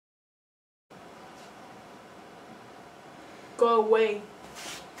Go away.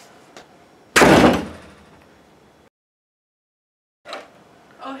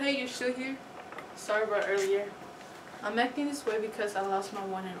 Oh hey, you're still here? Sorry about earlier. I'm acting this way because I lost my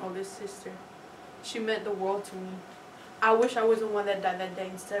one and oldest sister. She meant the world to me. I wish I was the one that died that day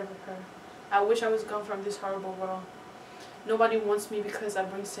instead of her. I wish I was gone from this horrible world. Nobody wants me because I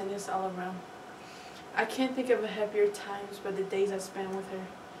bring sadness all around. I can't think of a happier times but the days I spent with her.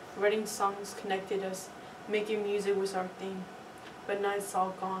 Writing songs connected us. Making music was our thing. But now it's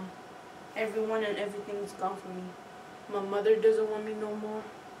all gone. Everyone and everything is gone from me. My mother doesn't want me no more.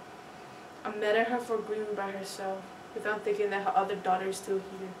 I'm mad at her for grieving by herself without thinking that her other daughter is still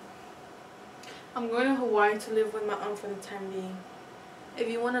here. I'm going to Hawaii to live with my aunt for the time being. If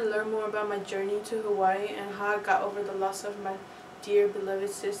you want to learn more about my journey to Hawaii and how I got over the loss of my dear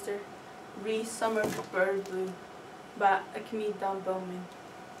beloved sister, read Summer Bird Blue by Akemi Bowman.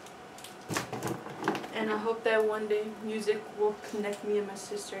 And I hope that one day music will connect me and my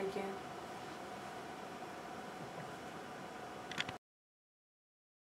sister again.